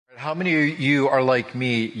How many of you are like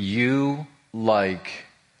me? You like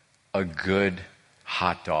a good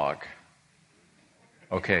hot dog.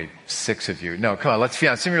 Okay, 6 of you. No, come on, let's be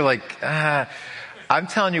honest. Some of you are like, I'm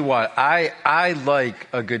telling you what, I like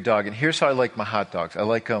a good dog. And here's how I like my hot dogs. I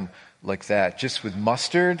like them like that, just with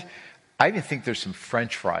mustard. I even think there's some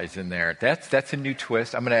French fries in there. That's a new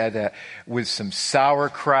twist. I'm going to add that with some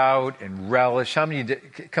sauerkraut and relish. How many?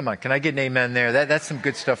 Come on, can I get an amen there? That's some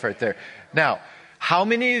good stuff right there. Now, how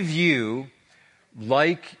many of you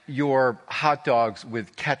like your hot dogs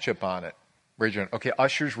with ketchup on it? Raise your hand. Okay,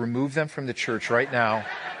 ushers, remove them from the church right now.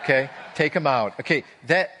 Okay, take them out. Okay,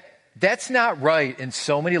 that's not right in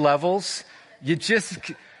so many levels.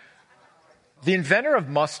 The inventor of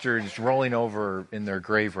mustard is rolling over in their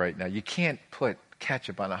grave right now. You can't put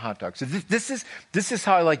ketchup on a hot dog. So this is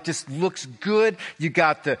how I like. Just looks good. You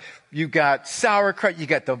got sauerkraut. You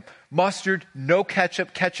got the mustard. No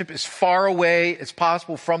ketchup. Ketchup is far away as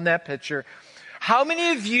possible from that picture. How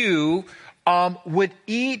many of you would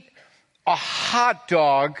eat a hot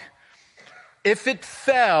dog if it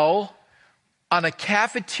fell on a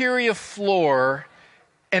cafeteria floor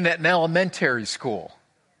in an elementary school?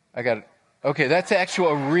 I got it. Okay, that's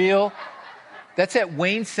that's at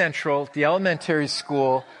Wayne Central, the elementary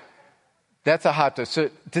school. That's a hot dog. So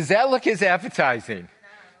does that look as appetizing?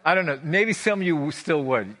 I don't know. Maybe some of you still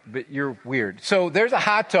would, but you're weird. So there's a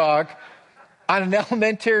hot dog on an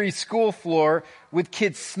elementary school floor with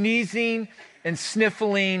kids sneezing and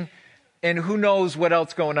sniffling and who knows what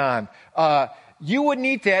else going on. You wouldn't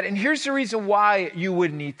eat that. And here's the reason why you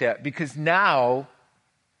wouldn't eat that. Because now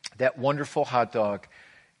that wonderful hot dog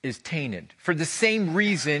is tainted. For the same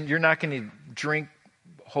reason, you're not going to drink,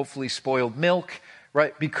 hopefully, spoiled milk,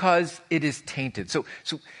 right? Because it is tainted. So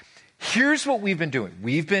here's what we've been doing.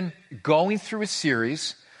 We've been going through a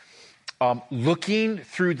series, looking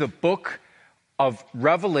through the book of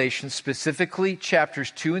Revelation, specifically chapters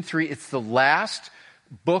 2 and 3. It's the last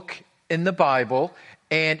book in the Bible.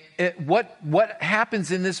 And what happens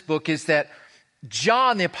in this book is that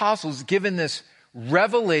John, the apostle, is given this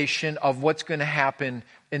revelation of what's going to happen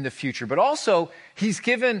in the future. But also, he's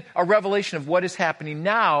given a revelation of what is happening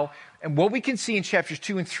now. And what we can see in chapters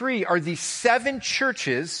 2 and 3 are these 7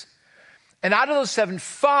 churches. And out of those 7,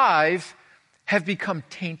 5 have become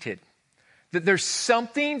tainted. That there's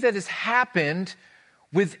something that has happened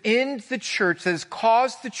within the church that has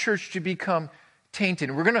caused the church to become tainted.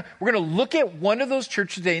 And we're gonna look at one of those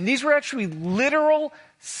churches today. And these were actually literal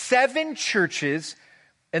 7 churches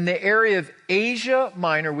in the area of Asia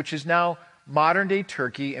Minor, which is now modern-day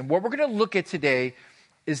Turkey. And what we're going to look at today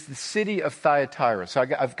is the city of Thyatira. So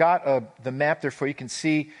I've got the map there for you. You can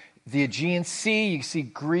see the Aegean Sea. You can see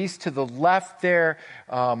Greece to the left there,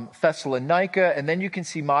 Thessalonica. And then you can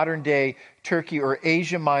see modern-day Turkey or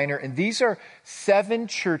Asia Minor. And these are 7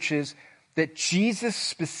 churches that Jesus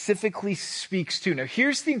specifically speaks to. Now,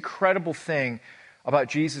 here's the incredible thing about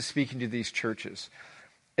Jesus speaking to these churches.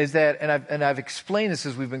 Is that, and I've explained this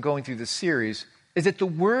as we've been going through this series, is that the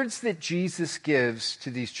words that Jesus gives to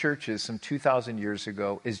these churches some 2,000 years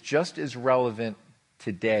ago is just as relevant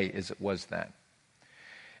today as it was then.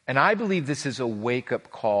 And I believe this is a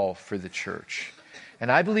wake-up call for the church.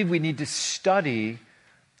 And I believe we need to study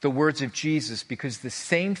the words of Jesus because the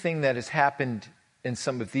same thing that has happened in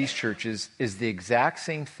some of these churches is the exact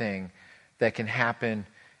same thing that can happen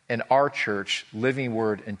in our church, Living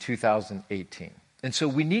Word, in 2018. And so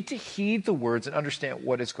we need to heed the words and understand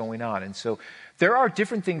what is going on. And so there are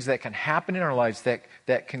different things that can happen in our lives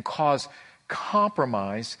that can cause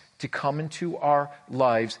compromise to come into our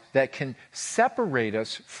lives that can separate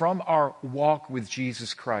us from our walk with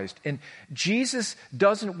Jesus Christ. And Jesus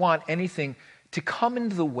doesn't want anything to come in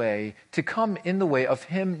the way of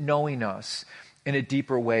him knowing us in a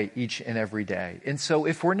deeper way each and every day. And so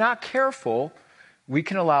if we're not careful, we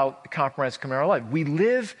can allow compromise to come in our life. We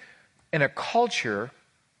live in a culture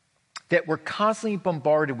that we're constantly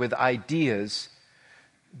bombarded with ideas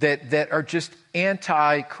that are just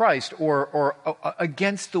anti-Christ or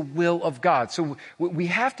against the will of God. So we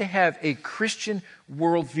have to have a Christian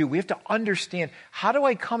worldview. We have to understand, how do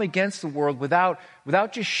I come against the world without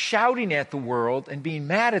just shouting at the world and being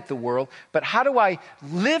mad at the world, but how do I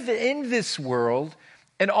live in this world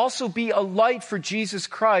and also be a light for Jesus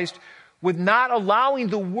Christ with not allowing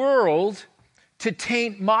the world to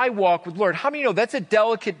taint my walk with the Lord? How many know that's a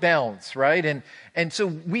delicate balance, right? And so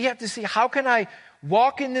we have to see, how can I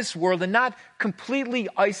walk in this world and not completely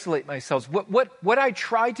isolate myself? What I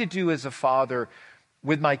try to do as a father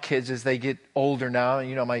with my kids as they get older now,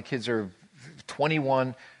 you know, my kids are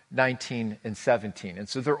 21 19, and 17. And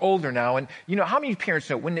so they're older now. And you know, how many parents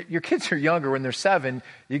know when your kids are younger, when they're 7,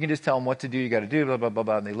 you can just tell them what to do, you got to do, blah, blah, blah,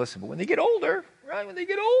 blah, and they listen. But when they get older,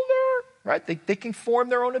 right, they can form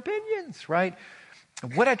their own opinions, right?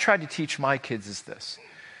 And what I tried to teach my kids is this.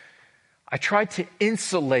 I tried to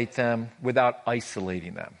insulate them without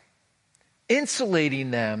isolating them.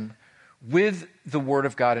 Insulating them with the Word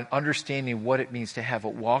of God and understanding what it means to have a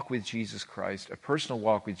walk with Jesus Christ, a personal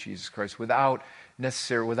walk with Jesus Christ, without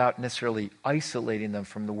necessarily isolating them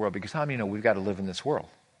from the world. Because how many know we've got to live in this world?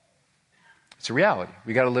 It's a reality.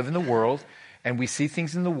 We've got to live in the world, and we see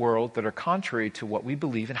things in the world that are contrary to what we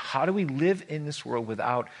believe. And how do we live in this world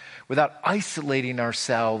without isolating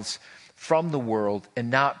ourselves from the world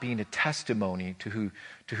and not being a testimony to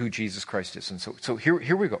who Jesus Christ is? And so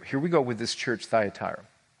here we go. Here we go with this church, Thyatira.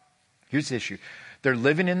 Here's the issue. They're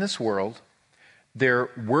living in this world, they're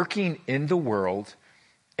working in the world,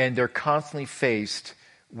 and they're constantly faced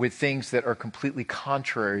with things that are completely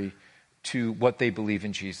contrary to what they believe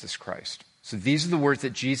in Jesus Christ. So these are the words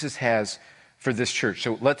that Jesus has for this church.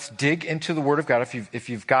 So let's dig into the Word of God. If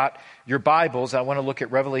you've got your Bibles, I want to look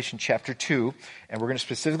at Revelation chapter 2, and we're going to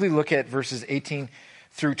specifically look at verses 18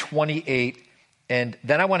 through 28. And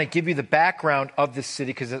then I want to give you the background of this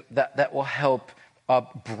city, because that will help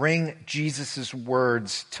bring Jesus'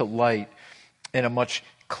 words to light in a much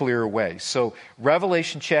clearer way. So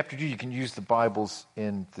Revelation chapter 2, you can use the Bibles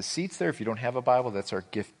in the seats there. If you don't have a Bible, that's our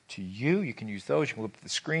gift to you. You can use those. You can look at the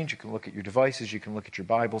screens. You can look at your devices. You can look at your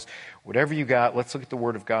Bibles. Whatever you got, let's look at the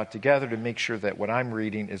Word of God together to make sure that what I'm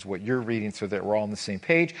reading is what you're reading, so that we're all on the same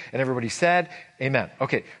page. And everybody said, amen.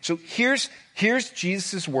 Okay, so here's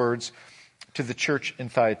Jesus' words to the church in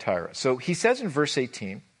Thyatira. So he says in verse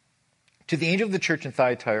 18, to the angel of the church in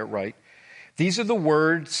Thyatira write, these are the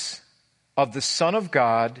words of the Son of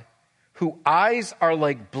God, whose eyes are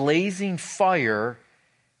like blazing fire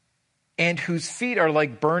and whose feet are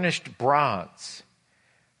like burnished bronze.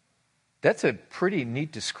 That's a pretty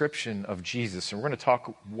neat description of Jesus, and we're going to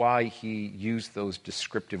talk why he used those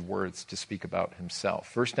descriptive words to speak about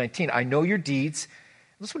himself. Verse 19, I know your deeds.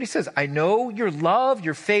 That's what he says. I know your love,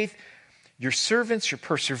 your faith, your servants, your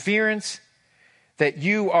perseverance, that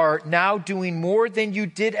you are now doing more than you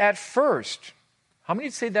did at first. How many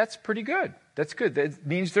would say that's pretty good? That's good. That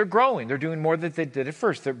means they're growing. They're doing more than they did at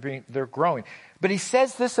first. They're growing. But he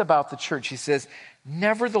says this about the church. He says,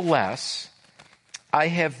 nevertheless, I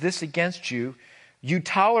have this against you. You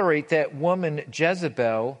tolerate that woman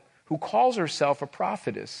Jezebel, who calls herself a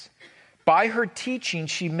prophetess. By her teaching,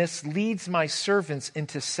 she misleads my servants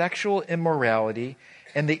into sexual immorality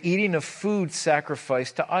and the eating of food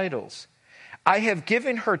sacrificed to idols. I have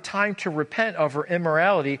given her time to repent of her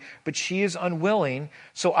immorality, but she is unwilling.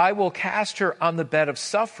 So I will cast her on the bed of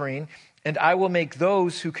suffering, and I will make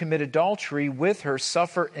those who commit adultery with her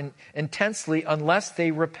suffer intensely unless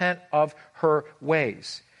they repent of her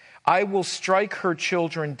ways. I will strike her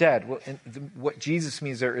children dead. What Jesus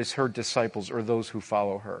means there is her disciples, or those who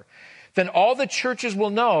follow her. Then all the churches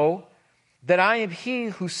will know that I am he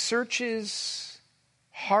who searches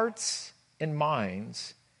hearts and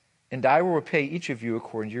minds, and I will repay each of you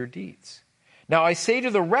according to your deeds. Now I say to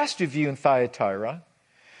the rest of you in Thyatira,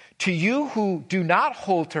 to you who do not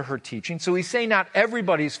hold to her teaching, so he's saying not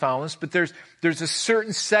everybody's following this, but there's a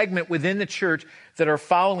certain segment within the church that are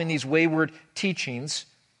following these wayward teachings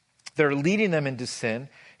that are leading them into sin.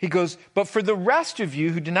 He goes, but for the rest of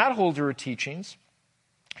you who do not hold to her teachings,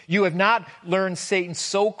 you have not learned Satan's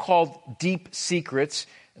so-called deep secrets,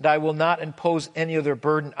 and I will not impose any other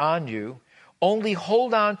burden on you. Only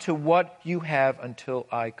hold on to what you have until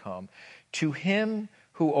I come. To him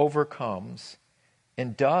who overcomes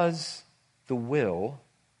and does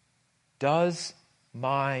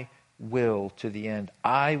my will to the end,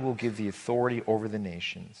 I will give the authority over the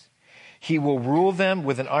nations. He will rule them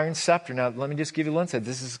with an iron scepter. Now, let me just give you a insight.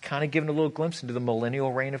 This is kind of giving a little glimpse into the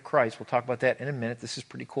millennial reign of Christ. We'll talk about that in a minute. This is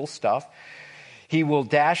pretty cool stuff. He will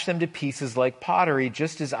dash them to pieces like pottery,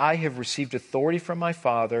 just as I have received authority from my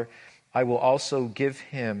Father. I will also give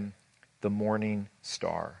him the morning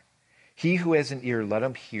star. He who has an ear, let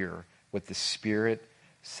him hear what the Spirit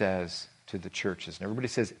says to the churches. And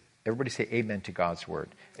everybody say amen to God's word.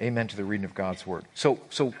 Amen to the reading of God's word. So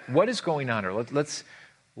what is going on here? Let's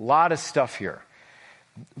a lot of stuff here.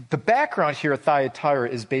 The background here at Thyatira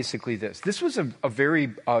is basically this. This was a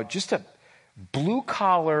very, just a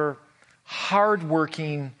blue-collar,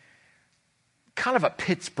 hard-working, kind of a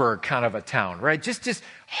Pittsburgh kind of a town, right? Just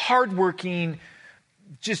hardworking,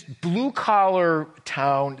 just blue-collar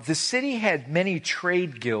town. The city had many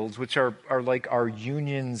trade guilds, which are like our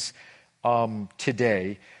unions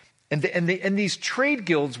today. And these trade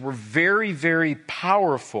guilds were very, very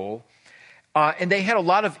powerful, and they had a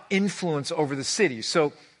lot of influence over the city.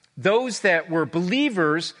 So those that were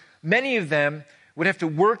believers, many of them would have to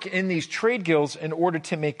work in these trade guilds in order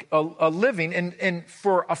to make a living. And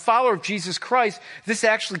for a follower of Jesus Christ, this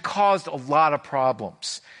actually caused a lot of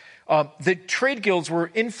problems. The trade guilds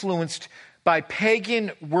were influenced by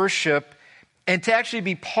pagan worship, and to actually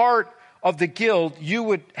be part of the guild, you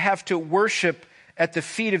would have to worship at the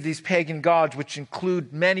feet of these pagan gods, which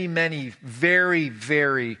include many, many very,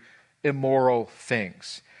 very immoral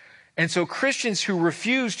things. And so Christians who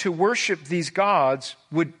refused to worship these gods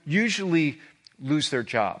would usually lose their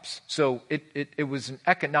jobs. So it was an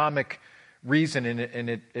economic reason, and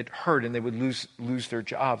it hurt, and they would lose their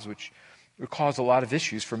jobs, which would cause a lot of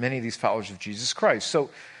issues for many of these followers of Jesus Christ.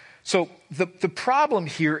 So the problem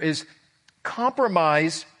here is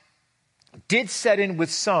compromise did set in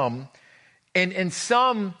with some, and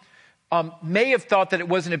some may have thought that it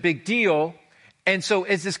wasn't a big deal. And so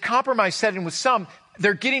as this compromise set in with some,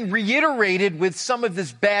 they're getting reiterated with some of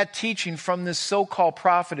this bad teaching from this so-called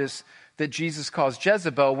prophetess that Jesus calls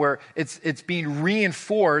Jezebel, where it's being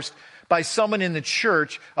reinforced by someone in the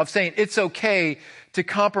church of saying it's okay to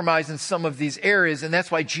compromise in some of these areas. And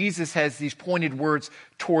that's why Jesus has these pointed words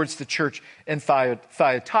towards the church in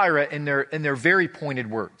Thyatira, and they're very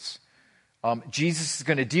pointed words. Jesus is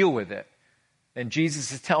going to deal with it. And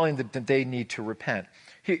Jesus is telling them that they need to repent.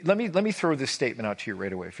 Here, let me throw this statement out to you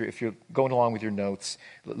right away. If you're going along with your notes,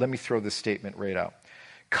 let me throw this statement right out.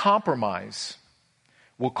 Compromise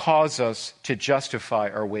will cause us to justify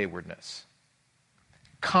our waywardness.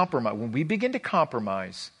 Compromise. When we begin to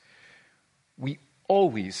compromise, we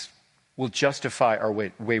always will justify our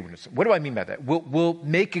waywardness. What do I mean by that? We'll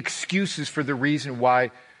make excuses for the reason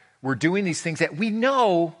why we're doing these things that we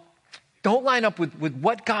know don't line up with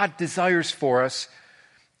what God desires for us,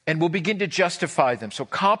 and we'll begin to justify them. So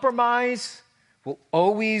compromise will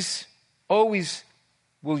always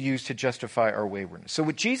will use to justify our waywardness. So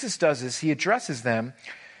what Jesus does is he addresses them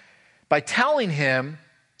by telling him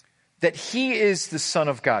that he is the Son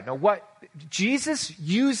of God. Now what Jesus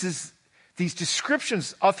uses these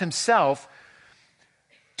descriptions of himself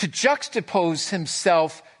to juxtapose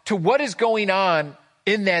himself to what is going on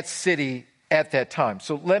in that city at that time.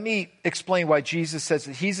 So let me explain why Jesus says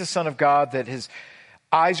that he's the Son of God, that his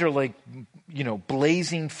eyes are like,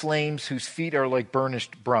 blazing flames, whose feet are like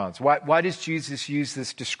burnished bronze. Why does Jesus use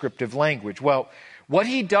this descriptive language? Well, what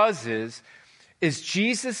he does is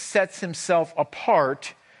Jesus sets himself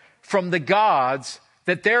apart from the gods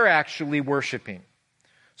that they're actually worshiping.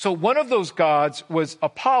 So one of those gods was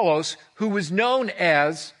Apollos, who was known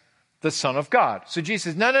as the Son of God. So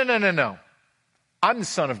Jesus says, no. I'm the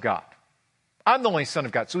Son of God. I'm the only Son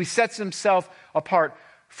of God. So he sets himself apart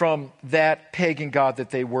from that pagan god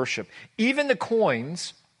that they worship. Even the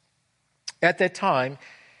coins at that time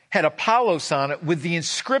had Apollos on it with the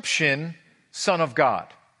inscription, Son of God.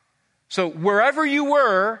 So wherever you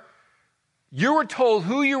were told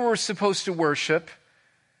who you were supposed to worship,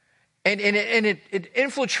 and it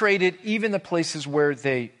infiltrated even the places where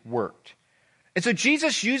they worked. And so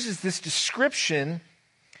Jesus uses this description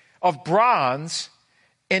of bronze,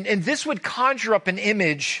 and this would conjure up an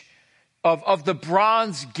image of the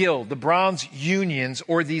bronze guild, the bronze unions,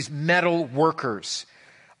 or these metal workers.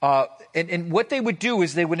 And what they would do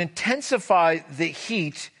is they would intensify the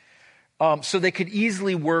heat so they could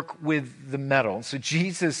easily work with the metal. So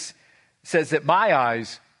Jesus says that my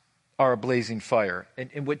eyes are a blazing fire.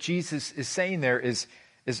 And what Jesus is saying there is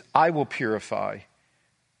I will purify.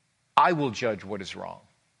 I will judge what is wrong.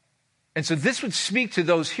 And so this would speak to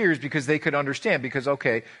those hearers because they could understand, because,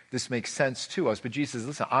 okay, this makes sense to us. But Jesus says,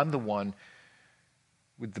 listen, I'm the one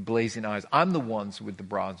with the blazing eyes. I'm the ones with the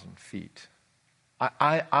bronzen feet.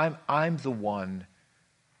 I'm the one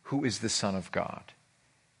who is the Son of God.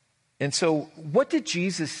 And so what did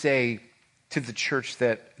Jesus say to the church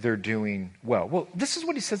that they're doing well? Well, this is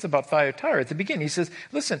what he says about Thyatira at the beginning. He says,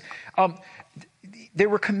 listen, they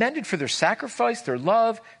were commended for their sacrifice, their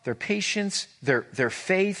love, their patience, their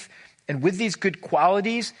faith. And with these good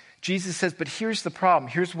qualities, Jesus says, but here's the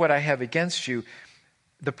problem. Here's what I have against you.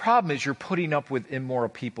 The problem is you're putting up with immoral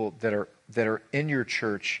people that are in your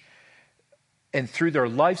church, and through their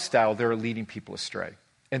lifestyle, they're leading people astray.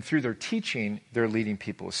 And through their teaching, they're leading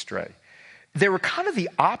people astray. They were kind of the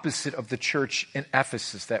opposite of the church in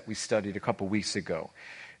Ephesus that we studied a couple weeks ago.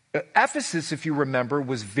 Ephesus, if you remember,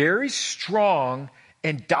 was very strong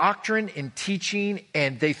in doctrine and teaching,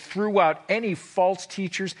 and they threw out any false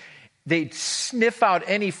teachers. They'd sniff out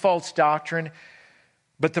any false doctrine.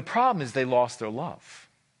 But the problem is they lost their love.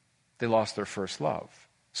 They lost their first love.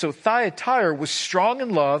 So Thyatira was strong in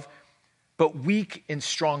love, but weak in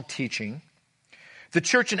strong teaching. The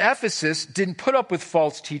church in Ephesus didn't put up with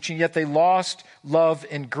false teaching, yet they lost love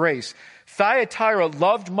and grace. Thyatira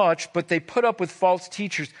loved much, but they put up with false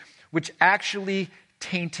teachers, which actually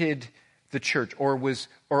tainted the church or was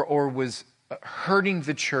hurting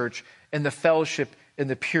the church and the fellowship and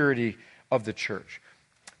the purity of the church.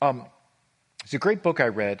 It's a great book I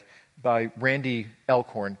read by Randy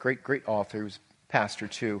Elkhorn, great author, he was pastor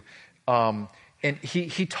too. And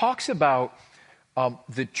he talks about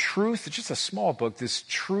the truth, it's just a small book, this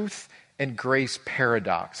truth and grace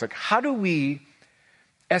paradox. Like, how do we,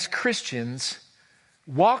 as Christians,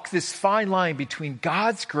 walk this fine line between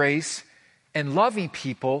God's grace and loving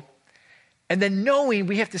people, and then knowing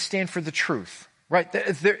we have to stand for the truth, right?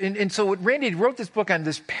 And so Randy wrote this book on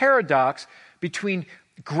this paradox between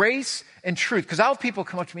grace and truth. Because I'll have people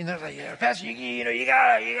come up to me and they're like, yeah, Pastor, you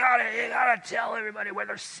gotta tell everybody where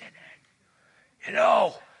they're sinning.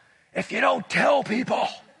 If you don't tell people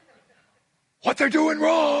what they're doing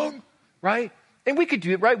wrong, right? And we could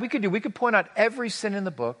do it, right? We could point out every sin in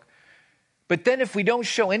the book. But then if we don't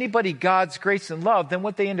show anybody God's grace and love, then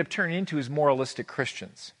what they end up turning into is moralistic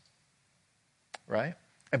Christians, right?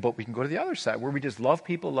 But we can go to the other side where we just love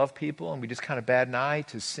people, and we just kind of bat an eye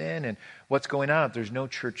to sin and what's going on. If there's no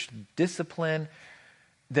church discipline,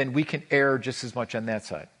 then we can err just as much on that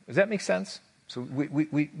side. Does that make sense? So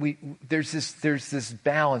there's this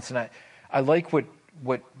balance, and I like what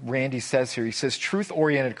Randy says here. He says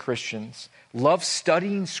truth-oriented Christians love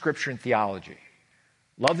studying Scripture and theology.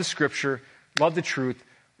 Love the Scripture, love the truth,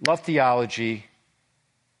 love theology,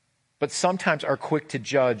 but sometimes are quick to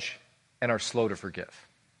judge and are slow to forgive.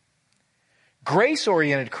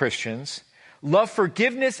 Grace-oriented Christians love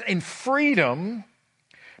forgiveness and freedom,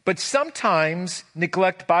 but sometimes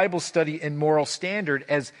neglect Bible study and moral standard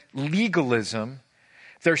as legalism.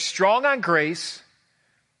 They're strong on grace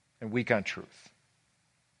and weak on truth.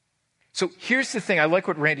 So here's the thing. I like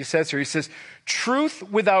what Randy says here. He says, truth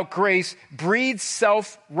without grace breeds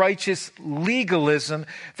self-righteous legalism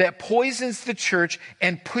that poisons the church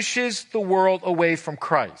and pushes the world away from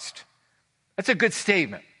Christ. That's a good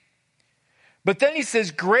statement. But then he says,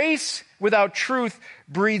 grace without truth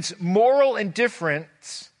breeds moral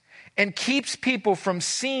indifference and keeps people from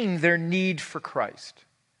seeing their need for Christ.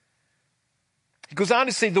 He goes on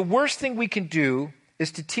to say, the worst thing we can do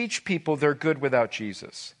is to teach people they're good without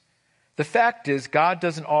Jesus. The fact is, God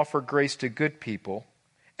doesn't offer grace to good people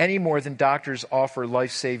any more than doctors offer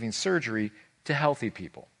life-saving surgery to healthy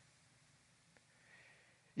people.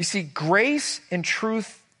 You see, grace and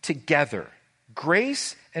truth together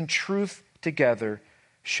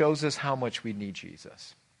shows us how much we need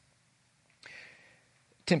Jesus.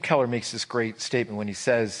 Tim Keller makes this great statement when he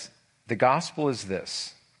says, the gospel is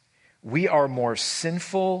this: we are more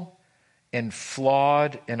sinful and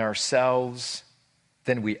flawed in ourselves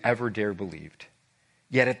than we ever dare believed.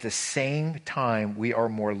 Yet at the same time, we are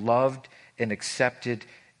more loved and accepted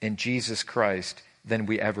in Jesus Christ than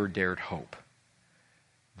we ever dared hope.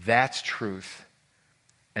 That's truth,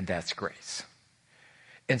 and that's grace.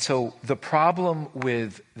 And so the problem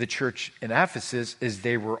with the church in Ephesus is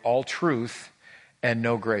they were all truth and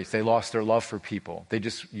no grace. They lost their love for people.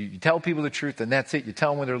 You tell people the truth and that's it. You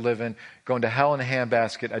tell them where they're living, going to hell in a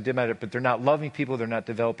handbasket. I did my, but they're not loving people. They're not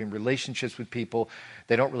developing relationships with people.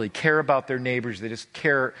 They don't really care about their neighbors. They just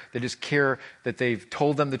care that they've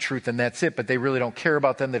told them the truth and that's it. But they really don't care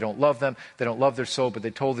about them. They don't love them. They don't love their soul, but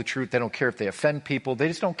they told the truth. They don't care if they offend people. They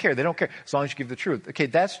just don't care. They don't care as long as you give the truth. Okay,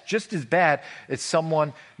 that's just as bad as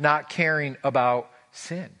someone not caring about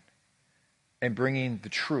sin and bringing the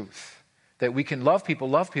truth. That we can love people,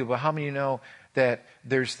 but how many of you know that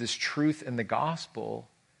there's this truth in the gospel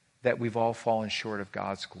that we've all fallen short of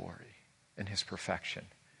God's glory and his perfection?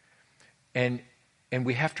 And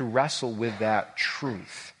we have to wrestle with that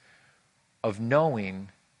truth of knowing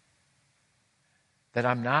that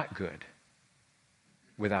I'm not good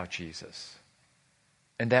without Jesus.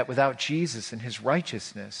 And that without Jesus and his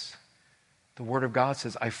righteousness, the Word of God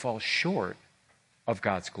says I fall short of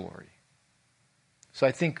God's glory. So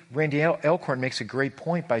I think Randy Elkhorn makes a great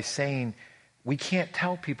point by saying we can't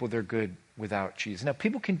tell people they're good without Jesus. Now,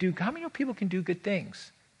 how many people can do good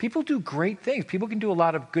things? People do great things. People can do a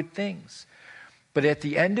lot of good things. But at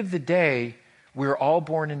the end of the day, we're all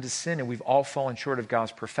born into sin and we've all fallen short of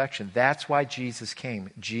God's perfection. That's why Jesus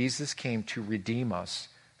came. Jesus came to redeem us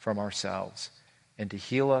from ourselves and to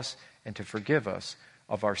heal us and to forgive us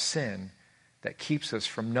of our sin that keeps us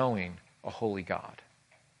from knowing a holy God.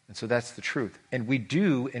 And so that's the truth. And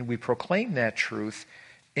we proclaim that truth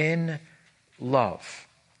in love.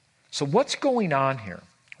 So what's going on here?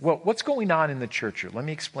 Well, what's going on in the church here? Let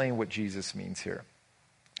me explain what Jesus means here.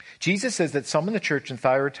 Jesus says that some in the church in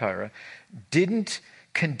Thyatira didn't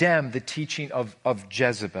condemn the teaching of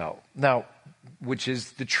Jezebel. Now, which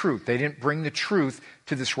is the truth. They didn't bring the truth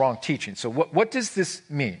to this wrong teaching. So what does this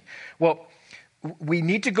mean? Well, we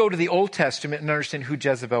need to go to the Old Testament and understand who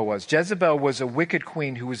Jezebel was. Jezebel was a wicked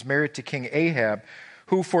queen who was married to King Ahab,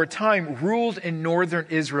 who for a time ruled in northern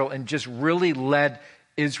Israel and just really led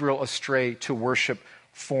Israel astray to worship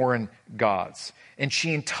foreign gods. And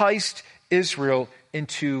she enticed Israel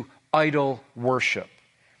into idol worship.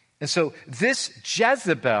 And so this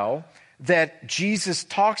Jezebel that Jesus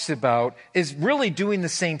talks about is really doing the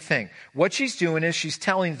same thing. What she's doing is she's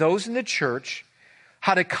telling those in the church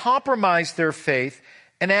how to compromise their faith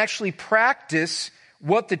and actually practice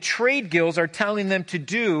what the trade guilds are telling them to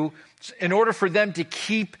do in order for them to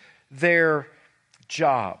keep their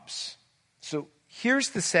jobs. So here's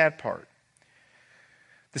the sad part.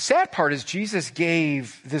 The sad part is Jesus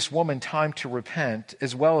gave this woman time to repent,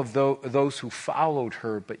 as well as those who followed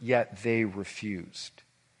her, but yet they refused.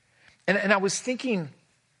 And I was thinking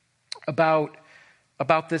about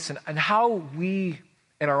this and how we,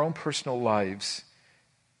 in our own personal lives,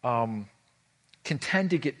 can tend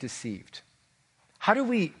to get deceived. How do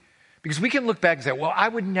we, because we can look back and say, well, I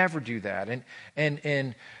would never do that.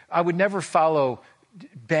 And I would never follow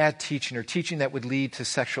bad teaching or teaching that would lead to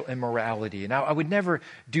sexual immorality. And I would never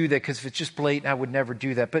do that because if it's just blatant, I would never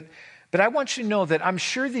do that. But I want you to know that I'm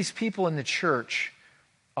sure these people in the church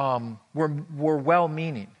were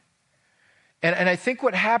well-meaning. And I think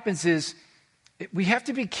what happens is we have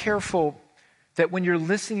to be careful that when you're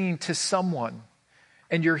listening to someone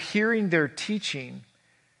and you're hearing their teaching,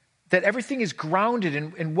 that everything is grounded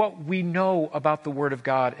in what we know about the Word of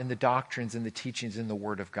God and the doctrines and the teachings in the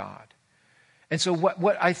Word of God. And so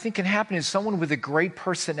what I think can happen is someone with a great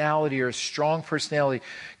personality or a strong personality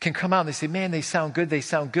can come out and they say, man, they sound good,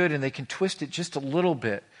 and they can twist it just a little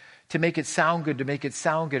bit to make it sound good,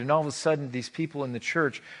 And all of a sudden, these people in the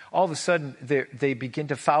church, all of a sudden, they begin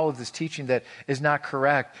to follow this teaching that is not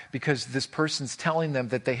correct because this person's telling them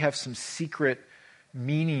that they have some secret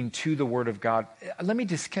meaning to the Word of God.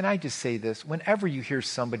 Can I just say this? Whenever you hear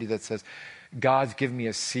somebody that says, God's given me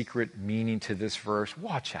a secret meaning to this verse,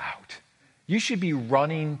 watch out. You should be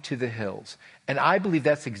running to the hills. And I believe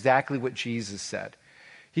that's exactly what Jesus said.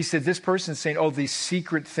 He said, this person's saying, oh, these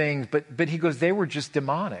secret things, but he goes, they were just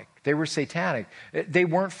demonic. They were satanic. They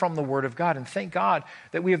weren't from the Word of God. And thank God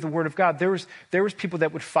that we have the Word of God. There was people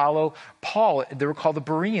that would follow Paul. They were called the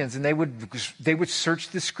Bereans, and they would search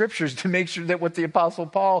the Scriptures to make sure that what the Apostle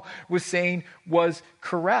Paul was saying was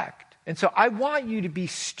correct. And so I want you to be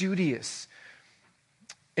studious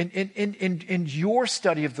in your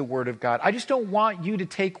study of the Word of God. I just don't want you to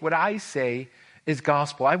take what I say as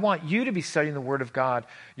gospel. I want you to be studying the Word of God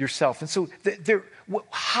yourself. And so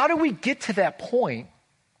how do we get to that point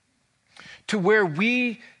to where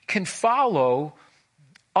we can follow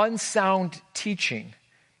unsound teaching?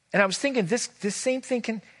 And I was thinking this same thing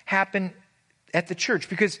can happen at the church,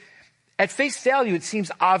 because at face value it seems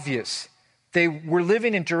obvious. They were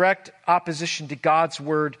living in direct opposition to God's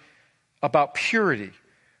Word about purity.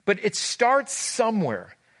 But it starts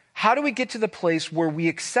somewhere. How do we get to the place where we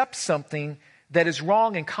accept something that is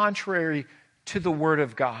wrong and contrary to the Word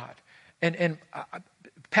of God? And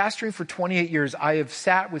pastoring for 28 years, I have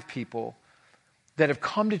sat with people that have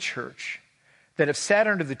come to church, that have sat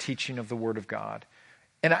under the teaching of the Word of God.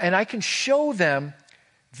 And I can show them,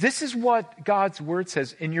 this is what God's Word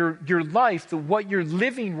says. In your life, what you're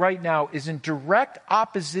living right now is in direct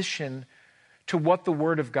opposition to what the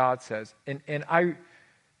Word of God says. And I,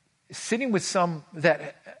 sitting with some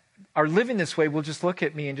that are living this way, will just look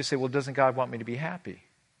at me and just say, well, doesn't God want me to be happy?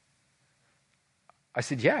 I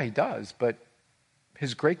said, yeah, He does, but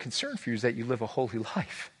His great concern for you is that you live a holy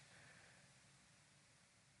life.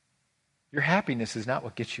 Your happiness is not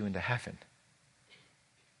what gets you into heaven.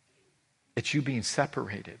 It's you being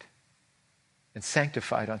separated and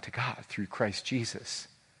sanctified unto God through Christ Jesus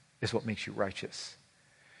is what makes you righteous.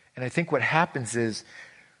 And I think what happens is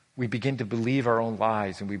we begin to believe our own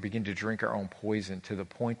lies and we begin to drink our own poison to the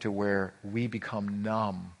point to where we become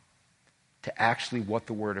numb to actually what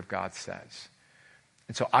the Word of God says.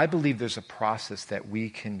 And so I believe there's a process that we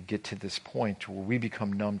can get to this point where we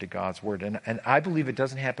become numb to God's Word. And I believe it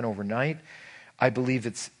doesn't happen overnight. I believe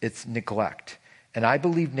it's neglect. And I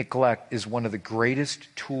believe neglect is one of the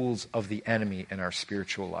greatest tools of the enemy in our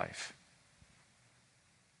spiritual life.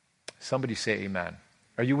 Somebody say amen.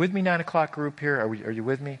 Are you with me, 9 o'clock group here? Are you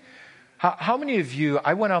with me? How many of you,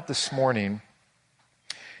 I went out this morning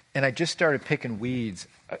and I just started picking weeds.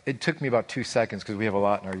 It took me about 2 seconds because we have a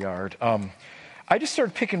lot in our yard. I just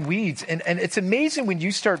started picking weeds. And it's amazing when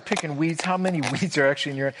you start picking weeds, how many weeds are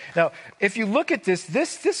actually in your... Now, if you look at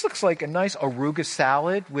this looks like a nice arugula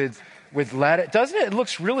salad with lettuce. Doesn't it? It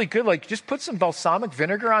looks really good. Like, just put some balsamic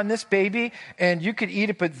vinegar on this baby, and you could eat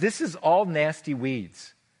it. But this is all nasty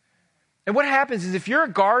weeds. And what happens is if you're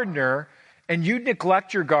a gardener and you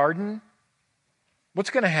neglect your garden, what's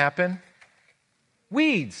going to happen?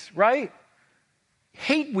 Weeds, right?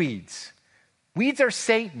 Hate weeds. Weeds are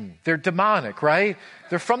Satan. They're demonic, right?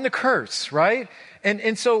 They're from the curse, right?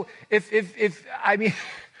 And so because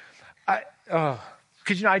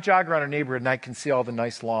I jog around our neighborhood and I can see all the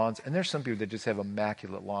nice lawns, and there's some people that just have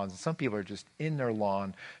immaculate lawns, and some people are just in their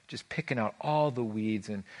lawn, just picking out all the weeds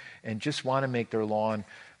and just want to make their lawn,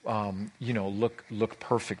 look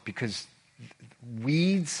perfect, because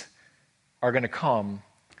weeds are going to come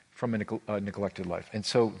from a neglected life. And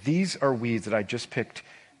so these are weeds that I just picked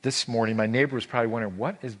this morning. My neighbor was probably wondering,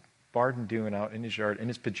 what is Barden doing out in his yard in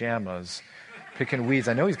his pajamas picking weeds?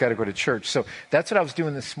 I know he's got to go to church. So that's what I was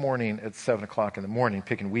doing this morning at 7 o'clock in the morning,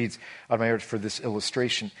 picking weeds out of my yard for this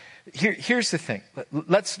illustration. Here's the thing.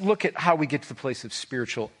 Let's look at how we get to the place of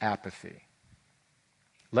spiritual apathy.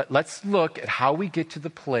 Let's look at how we get to the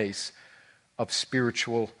place of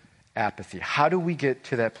spiritual apathy. How do we get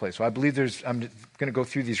to that place? Well, I believe I'm going to go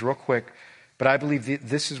through these real quick, but I believe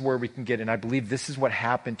this is where we can get, and I believe this is what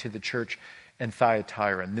happened to the church in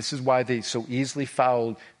Thyatira, and this is why they so easily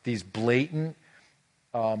followed these blatant,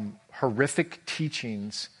 horrific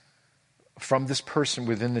teachings from this person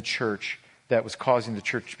within the church that was causing the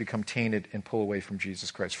church to become tainted and pull away from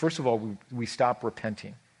Jesus Christ. First of all, we stop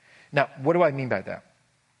repenting. Now, what do I mean by that?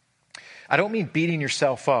 I don't mean beating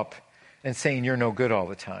yourself up and saying you're no good all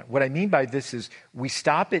the time. What I mean by this is we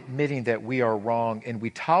stop admitting that we are wrong and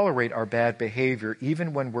we tolerate our bad behavior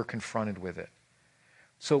even when we're confronted with it.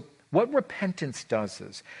 So what repentance does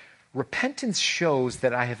is, repentance shows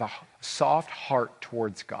that I have a soft heart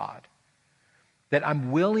towards God, that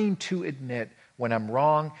I'm willing to admit when I'm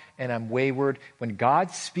wrong and I'm wayward. When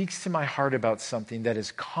God speaks to my heart about something that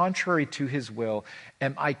is contrary to his will,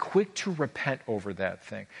 am I quick to repent over that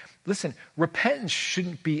thing? Listen, repentance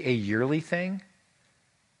shouldn't be a yearly thing.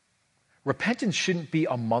 Repentance shouldn't be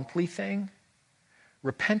a monthly thing.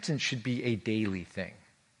 Repentance should be a daily thing.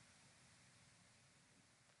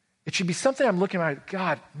 It should be something I'm looking at,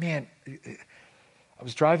 God, man, I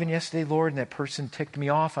was driving yesterday, Lord, and that person ticked me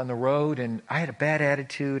off on the road, and I had a bad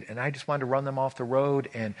attitude, and I just wanted to run them off the road,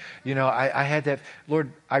 and, I had that.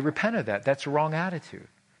 Lord, I repent of that. That's a wrong attitude.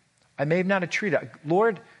 I may have not treated.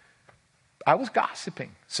 Lord, I was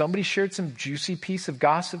gossiping. Somebody shared some juicy piece of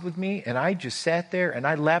gossip with me, and I just sat there, and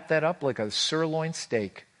I lapped that up like a sirloin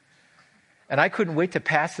steak. And I couldn't wait to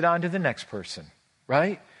pass it on to the next person,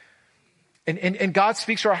 right? And God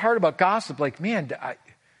speaks to our heart about gossip, like, man,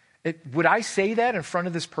 would I say that in front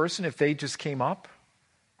of this person if they just came up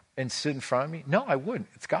and stood in front of me? No, I wouldn't.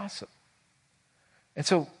 It's gossip. And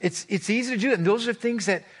so it's easy to do that. And those are things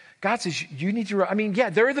that God says you need to...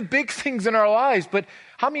 there are the big things in our lives, but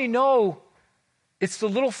how many know it's the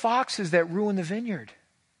little foxes that ruin the vineyard?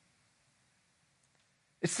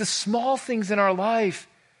 It's the small things in our life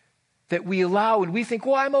that we allow, and we think,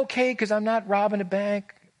 well, I'm okay because I'm not robbing a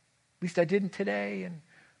bank. At least I didn't today, and I'm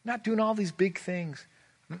not doing all these big things.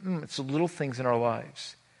 It's the little things in our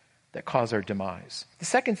lives that cause our demise. The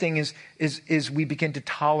second thing is we begin to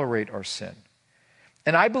tolerate our sin.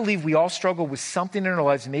 And I believe we all struggle with something in our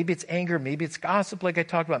lives. Maybe it's anger, maybe it's gossip like I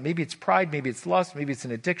talked about, maybe it's pride, maybe it's lust, maybe it's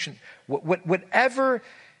an addiction. Whatever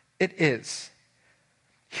it is,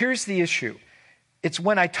 here's the issue. It's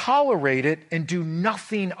when I tolerate it and do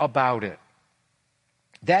nothing about it.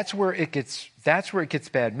 That's where it gets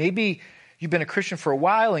bad. Maybe you've been a Christian for a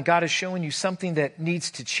while and God is showing you something that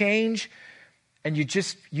needs to change, and you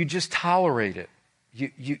just tolerate it.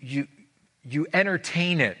 You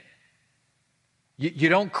entertain it. You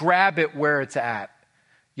don't grab it where it's at.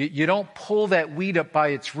 You don't pull that weed up by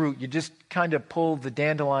its root. You just kind of pull the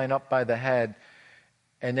dandelion up by the head,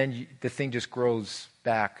 and then the thing just grows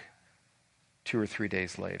back 2 or 3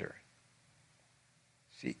 days later.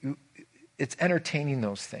 See, it's entertaining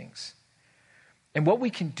those things. And what we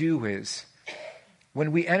can do is,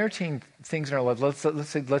 when we entertain things in our lives,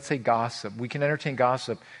 let's say gossip. We can entertain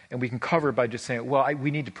gossip, and we can cover it by just saying, well, we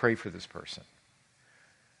need to pray for this person.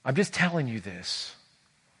 I'm just telling you this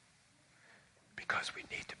because we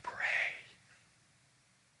need to pray.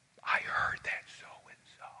 I heard that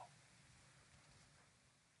so-and-so.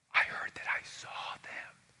 I heard that I saw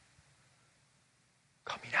them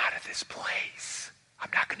coming out of this place. I'm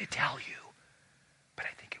not going to tell you, but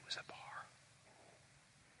I think it was a bar.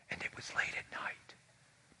 And it was late at night.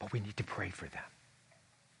 But we need to pray for them.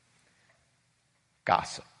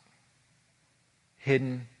 gossip,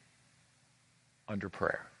 hidden under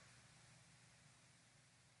prayer.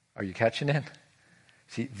 Are you catching it?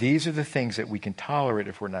 See, these are the things that we can tolerate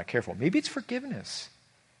if we're not careful. Maybe it's forgiveness.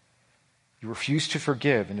 You refuse to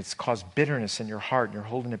forgive, and it's caused bitterness in your heart, and you're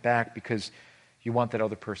holding it back because you want that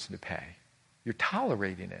other person to pay. You're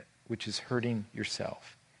tolerating it, which is hurting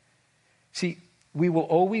yourself. See, we will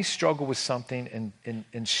always struggle with something,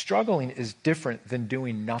 and struggling is different than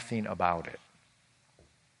doing nothing about it.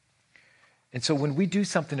 And so when we do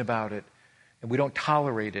something about it, and we don't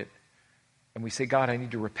tolerate it, and we say, God, I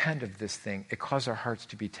need to repent of this thing, it causes our hearts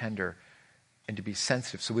to be tender and to be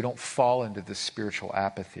sensitive so we don't fall into this spiritual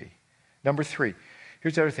apathy. Number 3,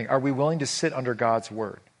 here's the other thing. Are we willing to sit under God's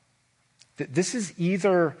word? This is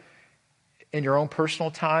either in your own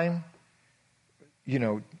personal time,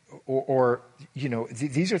 or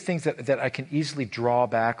these are things that I can easily draw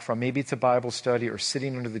back from. Maybe it's a Bible study or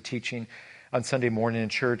sitting under the teaching on Sunday morning in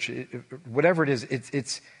church. Whatever it is,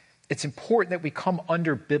 it's important that we come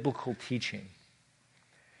under biblical teaching.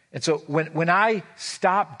 And so when I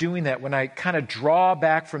stop doing that, when I kind of draw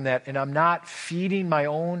back from that, and I'm not feeding my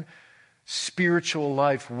own spiritual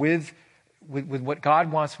life with what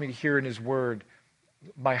God wants me to hear in his word,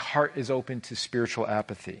 my heart is open to spiritual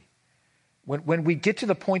apathy. When we get to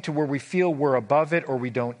the point to where we feel we're above it or we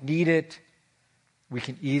don't need it, we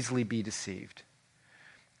can easily be deceived.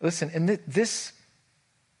 Listen, and this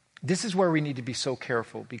is where we need to be so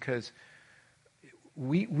careful, because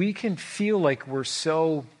we can feel like we're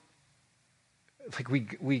so, like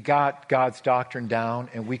we got God's doctrine down,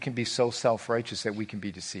 and we can be so self-righteous that we can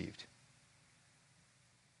be deceived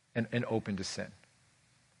and open to sin.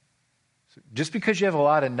 So just because you have a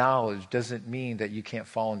lot of knowledge doesn't mean that you can't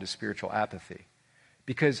fall into spiritual apathy.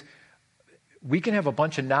 Because we can have a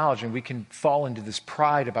bunch of knowledge and we can fall into this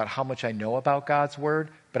pride about how much I know about God's word,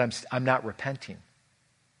 but I'm not repenting.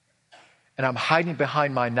 And I'm hiding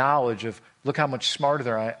behind my knowledge of, look how much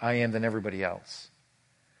smarter I am than everybody else.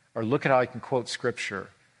 Or look at how I can quote scripture.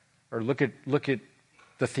 Or look at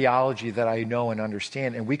the theology that I know and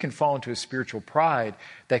understand. And we can fall into a spiritual pride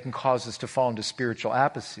that can cause us to fall into spiritual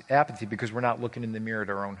apathy because we're not looking in the mirror at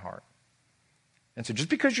our own heart. And so just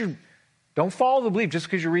because don't follow the belief, just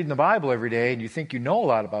because you're reading the Bible every day and you think you know a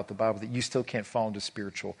lot about the Bible, that you still can't fall into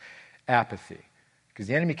spiritual apathy. Because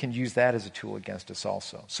the enemy can use that as a tool against us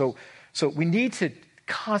also. So we need to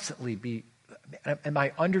constantly be, am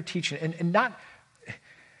I under teaching? And not,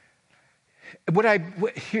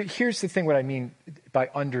 here's the thing what I mean by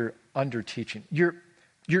under teaching.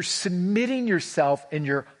 You're submitting yourself and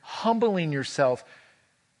you're humbling yourself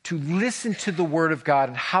to listen to the Word of God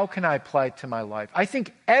and how can I apply it to my life. I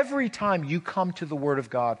think every time you come to the Word of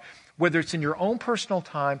God, whether it's in your own personal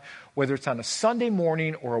time, whether it's on a Sunday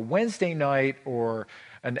morning or a Wednesday night or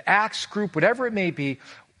an Acts group, whatever it may be,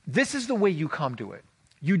 this is the way you come to it.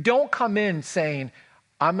 You don't come in saying,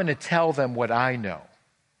 I'm going to tell them what I know.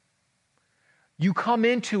 You come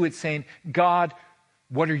into it saying, God,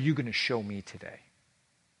 what are you going to show me today?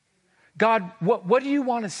 God, what do you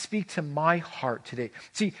want to speak to my heart today?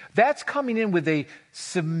 See, that's coming in with a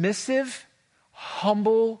submissive,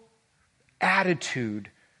 humble attitude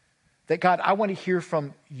that, God, I want to hear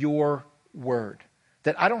from your word.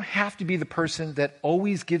 That I don't have to be the person that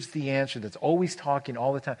always gives the answer, that's always talking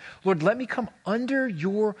all the time. Lord, let me come under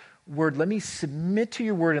your word. Let me submit to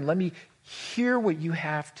your word and let me hear what you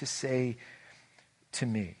have to say to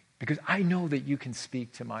me. Because I know that you can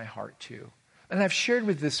speak to my heart too. And I've shared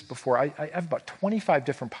with this before. I have about 25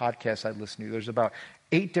 different podcasts I listen to. There's about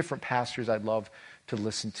 8 different pastors I love to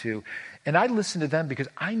listen to. And I listen to them because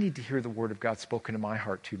I need to hear the word of God spoken to my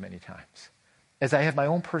heart too many times. As I have my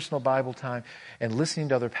own personal Bible time and listening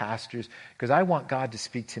to other pastors, because I want God to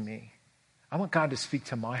speak to me. I want God to speak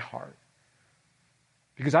to my heart.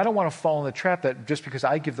 Because I don't want to fall in the trap that just because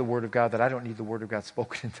I give the word of God, that I don't need the word of God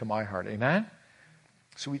spoken into my heart. Amen?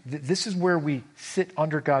 So this is where we sit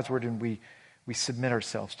under God's word and we submit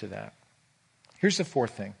ourselves to that. Here's the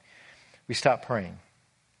 4th thing. We stop praying.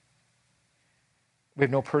 We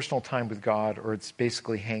have no personal time with God, or it's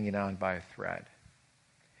basically hanging on by a thread.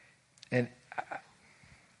 And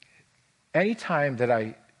anytime that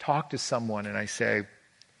I talk to someone and I say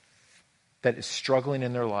that is struggling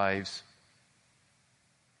in their lives,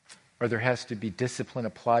 or there has to be discipline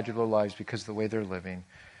applied to their lives because of the way they're living,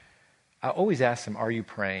 I always ask them, are you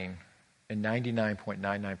praying? And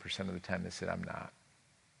 99.99% of the time they said, I'm not.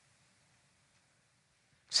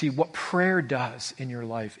 See, what prayer does in your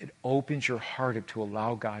life, it opens your heart up to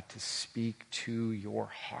allow God to speak to your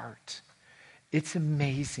heart. It's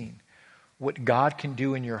amazing what God can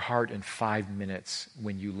do in your heart in 5 minutes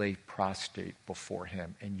when you lay prostrate before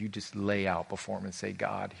him and you just lay out before him and say,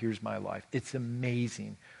 God, here's my life. It's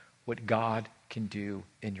amazing what God can do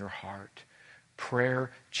in your heart. Prayer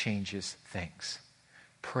changes things.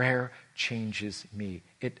 Prayer changes me.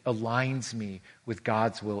 It aligns me with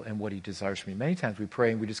God's will and what he desires for me. Many times we pray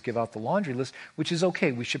and we just give out the laundry list, which is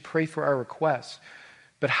okay. We should pray for our requests.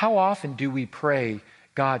 But how often do we pray,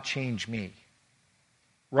 God, change me?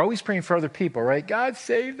 We're always praying for other people, right? God,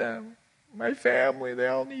 save them. My family, they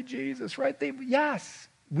all need Jesus, right? Yes,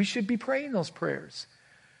 we should be praying those prayers.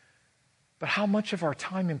 But how much of our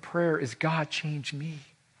time in prayer is God, change me?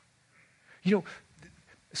 You know,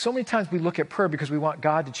 so many times we look at prayer because we want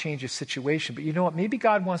God to change a situation. But you know what? Maybe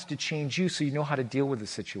God wants to change you so you know how to deal with the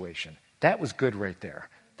situation. That was good right there.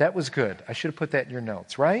 That was good. I should have put that in your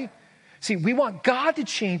notes, right? See, we want God to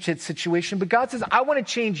change that situation, but God says, I want to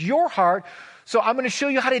change your heart, so I'm going to show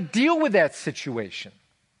you how to deal with that situation.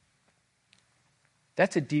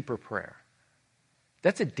 That's a deeper prayer.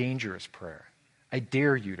 That's a dangerous prayer. I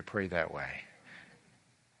dare you to pray that way.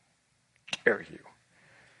 Dare you.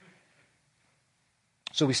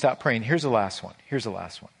 So we stop praying. Here's the last one.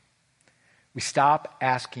 We stop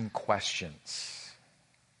asking questions.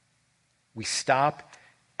 We stop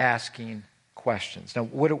asking questions. Now,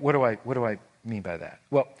 what do I mean by that?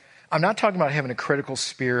 Well, I'm not talking about having a critical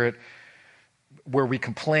spirit where we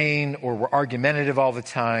complain or we're argumentative all the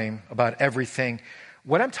time about everything.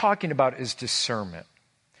 What I'm talking about is discernment.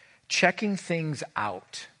 Checking things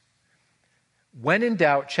out. When in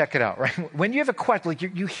doubt, check it out, right? When you have a question, like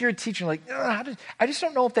you hear a teacher like, I just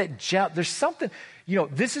don't know if that there's something,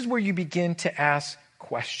 this is where you begin to ask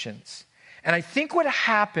questions. And I think what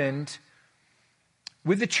happened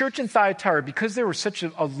with the church in Thyatira, because they were such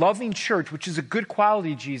a loving church, which is a good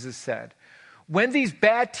quality, Jesus said, when these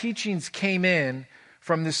bad teachings came in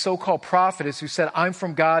from this so-called prophetess who said, I'm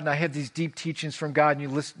from God and I have these deep teachings from God and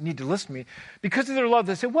you need to listen to me. Because of their love,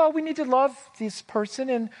 they said, well, we need to love this person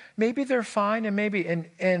and maybe they're fine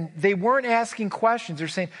and they weren't asking questions. They're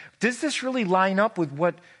saying, does this really line up with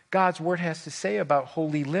what God's word has to say about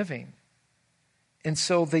holy living? And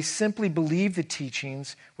so they simply believed the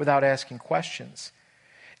teachings without asking questions.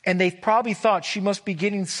 And they probably thought she must be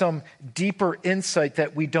getting some deeper insight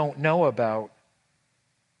that we don't know about.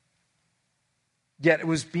 Yet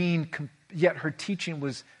her teaching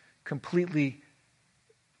was completely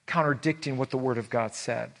contradicting what the Word of God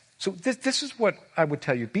said. So this is what I would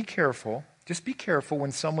tell you. Be careful. Just be careful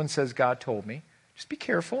when someone says, God told me. Just be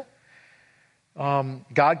careful.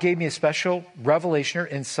 God gave me a special revelation or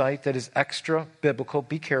insight that is extra biblical.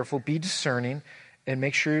 Be careful. Be discerning. And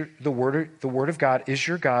make sure the word of God is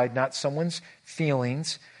your guide, not someone's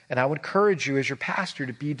feelings. And I would encourage you as your pastor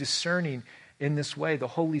to be discerning in this way. The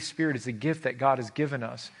Holy Spirit is a gift that God has given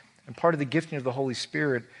us. And part of the gifting of the Holy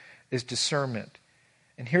Spirit is discernment.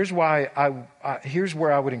 And here's where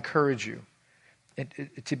I would encourage you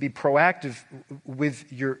to be proactive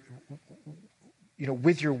with your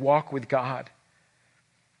walk with God.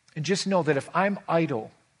 And just know that if I'm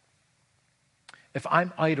idle,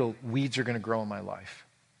 weeds are going to grow in my life.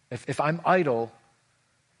 If I'm idle,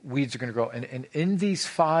 weeds are going to grow. And in these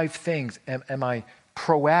 5 things, am I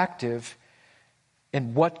proactive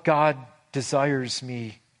in what God desires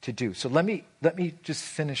me to do? So let me just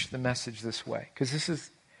finish the message this way, because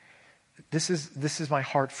this is my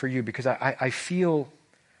heart for you, because I feel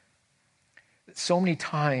that so many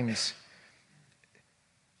times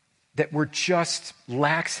that we're just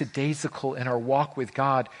lackadaisical in our walk with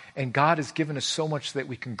God, and God has given us so much that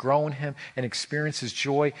we can grow in Him and experience His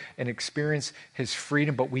joy and experience His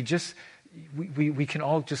freedom, but we can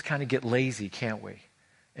all just kind of get lazy, can't we?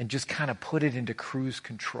 And just kind of put it into cruise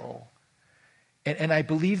control. And I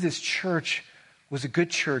believe this church was a good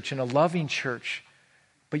church and a loving church,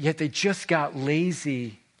 but yet they just got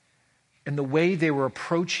lazy in the way they were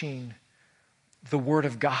approaching the Word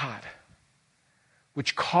of God,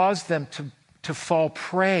 which caused them to fall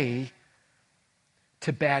prey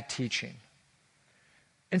to bad teaching.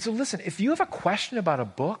 And so listen, if you have a question about a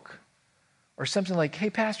book or something like, hey,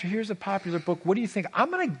 Pastor, here's a popular book, what do you think?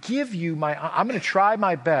 I'm going to try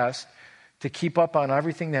my best to keep up on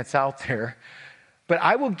everything that's out there, but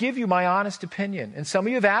I will give you my honest opinion. And some of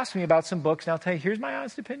you have asked me about some books, and I'll tell you, here's my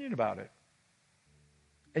honest opinion about it.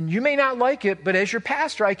 And you may not like it, but as your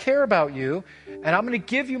pastor, I care about you, and I'm going to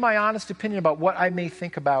give you my honest opinion about what I may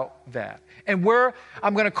think about that. And where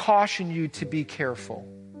I'm going to caution you to be careful.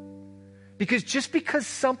 Because just because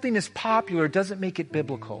something is popular doesn't make it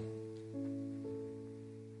biblical.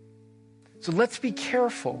 So let's be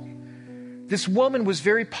careful. This woman was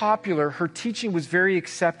very popular. Her teaching was very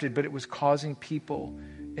accepted, but it was causing people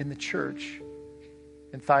in the church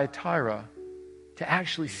in Thyatira to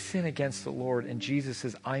actually sin against the Lord. And Jesus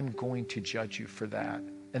says, I'm going to judge you for that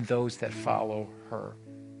and those that follow her.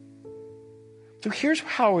 So here's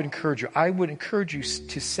how I would encourage you. I would encourage you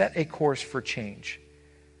to set a course for change.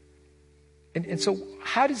 And so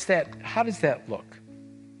how does that look?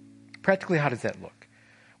 Practically, how does that look?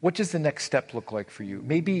 What does the next step look like for you?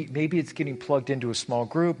 Maybe it's getting plugged into a small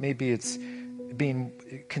group. Maybe it's being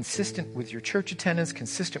consistent with your church attendance,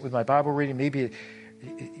 consistent with my Bible reading.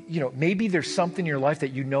 Maybe there's something in your life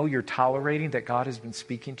that you know you're tolerating that God has been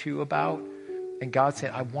speaking to you about. And God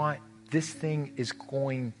said, this thing is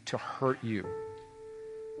going to hurt you.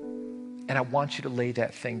 And I want you to lay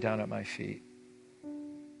that thing down at my feet.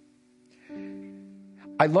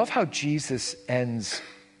 I love how Jesus ends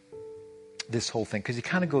this whole thing, because he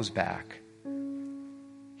kind of goes back.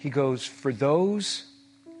 He goes, for those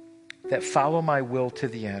that follow my will to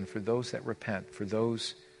the end, for those that repent, for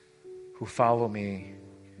those who follow me,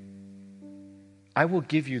 I will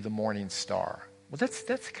give you the morning star. Well,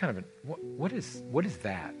 that's kind of what is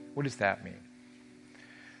that? What does that mean?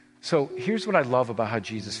 So here's what I love about how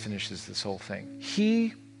Jesus finishes this whole thing.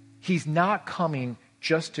 He's not coming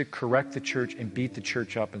just to correct the church and beat the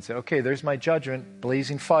church up and say, okay, there's my judgment,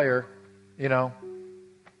 blazing fire,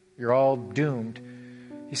 you're all doomed.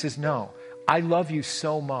 He says, no, I love you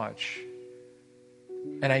so much.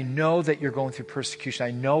 And I know that you're going through persecution.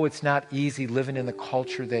 I know it's not easy living in the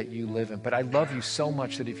culture that you live in, but I love you so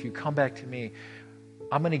much that if you come back to me,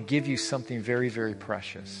 I'm going to give you something very, very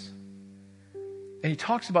precious. And he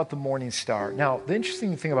talks about the morning star. Now, the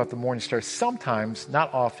interesting thing about the morning star, sometimes,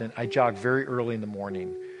 not often, I jog very early in the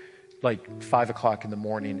morning, like 5 o'clock in the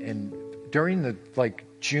morning. And during the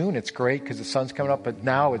June, it's great because the sun's coming up, but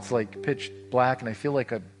now it's like pitch black and I feel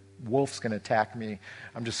like a wolf's going to attack me.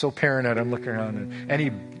 I'm just so paranoid. I'm looking around and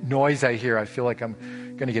any noise I hear, I feel like I'm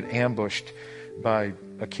going to get ambushed by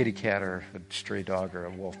a kitty cat or a stray dog or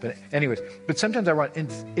a wolf. But sometimes I run,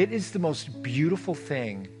 and it is the most beautiful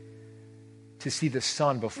thing to see the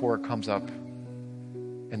sun before it comes up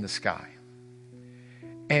in the sky.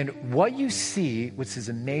 And what you see, which is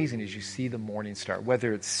amazing, is you see the morning star,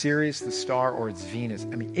 whether it's Sirius, the star, or it's Venus.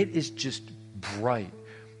 I mean, it is just bright.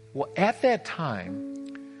 Well, at that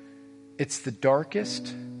time, it's the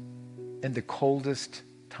darkest and the coldest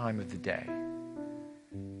time of the day.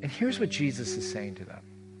 And here's what Jesus is saying to them.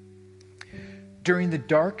 During the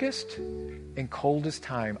darkest and coldest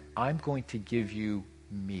time, I'm going to give you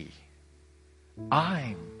me.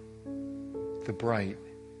 I'm the bright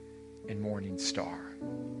and morning star.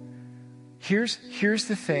 Here's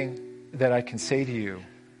the thing that I can say to you.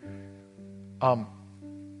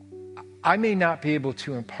 I may not be able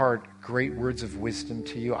to impart great words of wisdom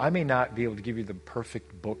to you. I may not be able to give you the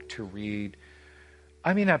perfect book to read.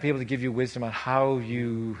 I may not be able to give you wisdom on how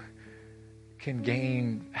you can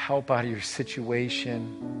gain help out of your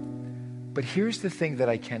situation. But here's the thing that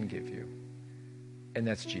I can give you, and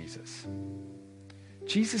that's Jesus.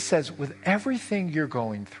 Jesus says, with everything you're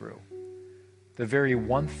going through, the very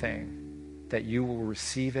one thing that you will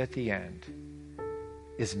receive at the end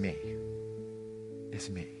is me. Is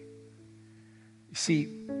me. You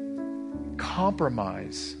see,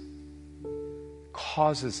 compromise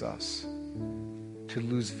causes us to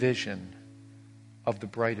lose vision of the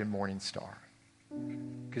bright and morning star.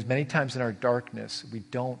 Because many times in our darkness, we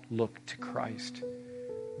don't look to Christ.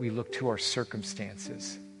 We look to our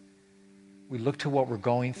circumstances. We look to what we're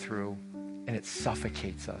going through, and it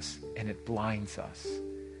suffocates us, and it blinds us.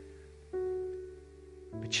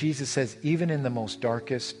 But Jesus says, even in the most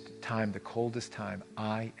darkest time, the coldest time,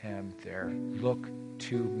 I am there. Look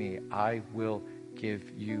to me. I will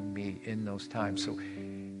give you me in those times. So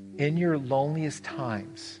in your loneliest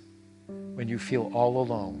times, when you feel all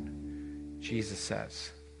alone, Jesus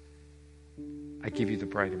says, I give you the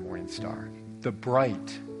bright and morning star. The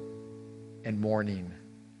bright and morning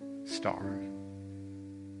star.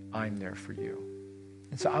 I'm there for you.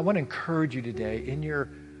 And so I want to encourage you today in your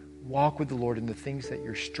walk with the Lord and the things that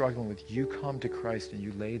you're struggling with, you come to Christ and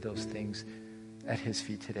you lay those things at his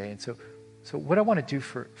feet today. And so what I want to do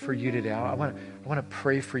for you today, I want to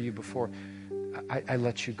pray for you before I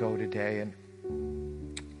let you go today.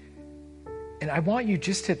 And I want you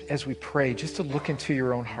just to, as we pray, just to look into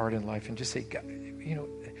your own heart and life and just say, God,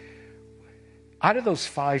 out of those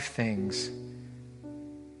five things,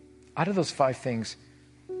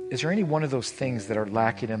 is there any one of those things that are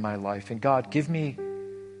lacking in my life? And God, give me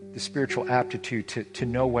the spiritual aptitude to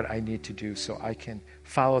know what I need to do so I can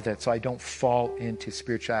follow that, so I don't fall into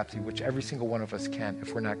spiritual apathy, which every single one of us can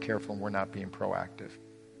if we're not careful and we're not being proactive.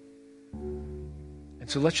 And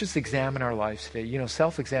so let's just examine our lives today. You know,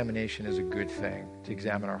 self-examination is a good thing, to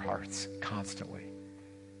examine our hearts constantly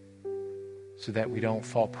so that we don't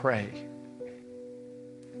fall prey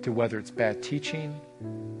to whether it's bad teaching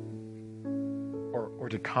or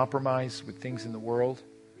to compromise with things in the world,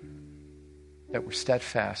 that we're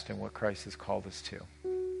steadfast in what Christ has called us to.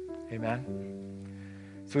 Amen?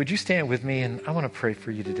 So would you stand with me, and I want to pray for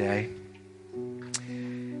you today.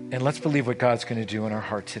 And let's believe what God's going to do in our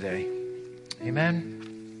heart today. Amen?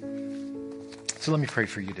 So let me pray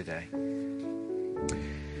for you today.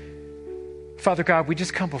 Father God, we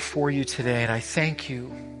just come before you today, and I thank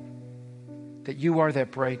you that you are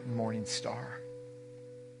that bright morning star.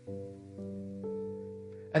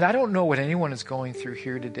 And I don't know what anyone is going through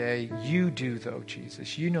here today. You do, though,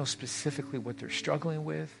 Jesus. You know specifically what they're struggling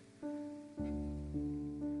with,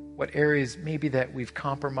 what areas maybe that we've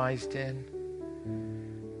compromised in.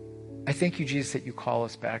 I thank you, Jesus, that you call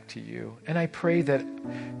us back to you. And I pray that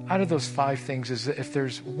out of those 5 things, is that if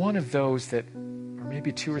there's one of those that, or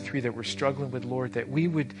maybe 2 or 3 that we're struggling with, Lord, that we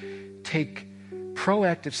would take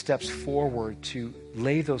proactive steps forward to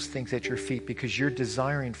lay those things at your feet, because you're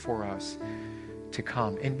desiring for us to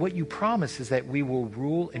come. And what you promise is that we will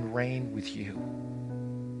rule and reign with you.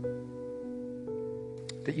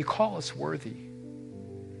 That you call us worthy.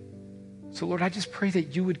 So Lord, I just pray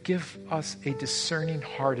that you would give us a discerning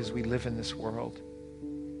heart as we live in this world.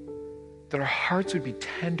 That our hearts would be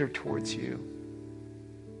tender towards you.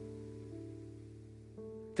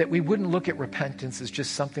 That we wouldn't look at repentance as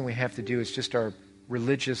just something we have to do. It's just our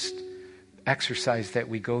religious exercise that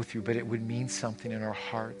we go through, but it would mean something in our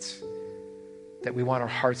hearts. That we want our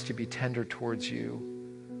hearts to be tender towards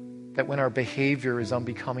you. That when our behavior is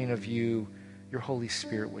unbecoming of you, your Holy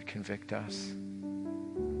Spirit would convict us.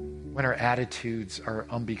 When our attitudes are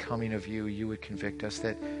unbecoming of you, you would convict us.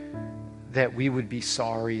 That we would be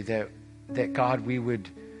sorry, that God, we would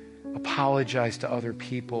apologize to other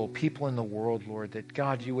people in the world, Lord, that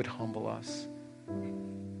God, you would humble us.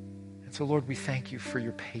 And so, Lord, we thank you for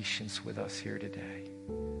your patience with us here today.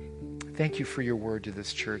 Thank you for your word to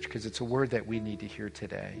this church, because it's a word that we need to hear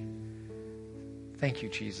today. Thank you,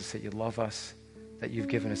 Jesus, that you love us, that you've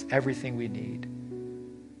given us everything we need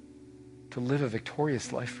to live a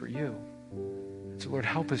victorious life for you. And so, Lord,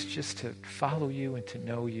 help us just to follow you and to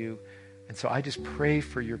know you. And so I just pray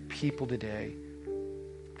for your people today,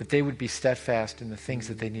 that they would be steadfast in the things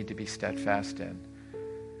that they need to be steadfast in.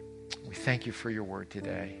 We thank you for your word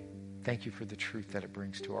today. Thank you for the truth that it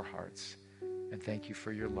brings to our hearts. And thank you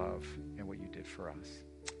for your love and what you did for us.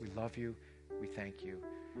 We love you. We thank you.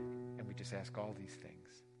 And we just ask all these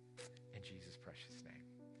things in Jesus' precious name.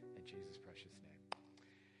 In Jesus' precious name.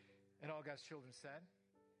 And all God's children said,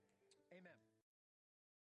 amen.